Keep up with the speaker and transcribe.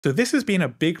So this has been a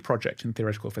big project in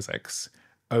theoretical physics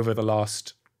over the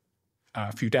last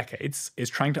few decades, is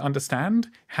trying to understand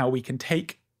how we can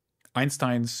take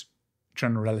Einstein's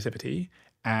general relativity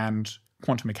and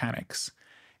quantum mechanics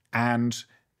and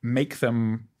make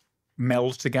them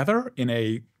meld together in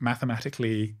a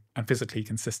mathematically and physically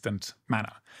consistent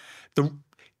manner.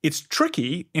 It's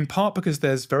tricky in part because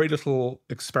there's very little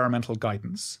experimental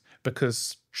guidance,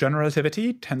 because general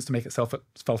relativity tends to make itself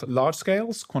felt at large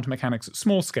scales, quantum mechanics at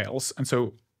small scales, and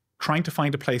so trying to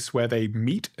find a place where they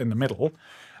meet in the middle,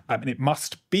 and it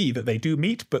must be that they do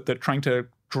meet, but that trying to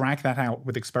drag that out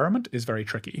with experiment is very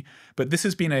tricky. But this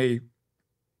has been a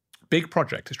big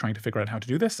project, is trying to figure out how to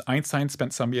do this. Einstein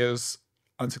spent some years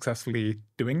unsuccessfully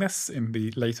doing this in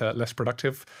the later, less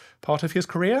productive part of his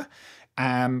career.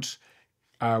 And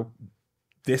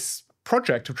this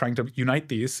project of trying to unite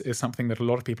these is something that a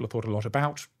lot of people have thought a lot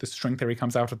about. This string theory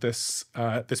comes out of this,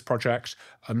 this project,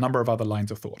 a number of other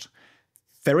lines of thought.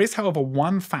 There is, however,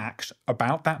 one fact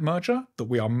about that merger that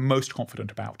we are most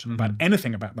confident about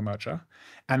anything about the merger,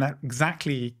 and that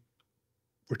exactly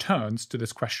returns to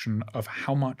this question of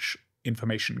how much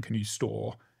information can you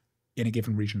store in a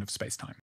given region of space-time.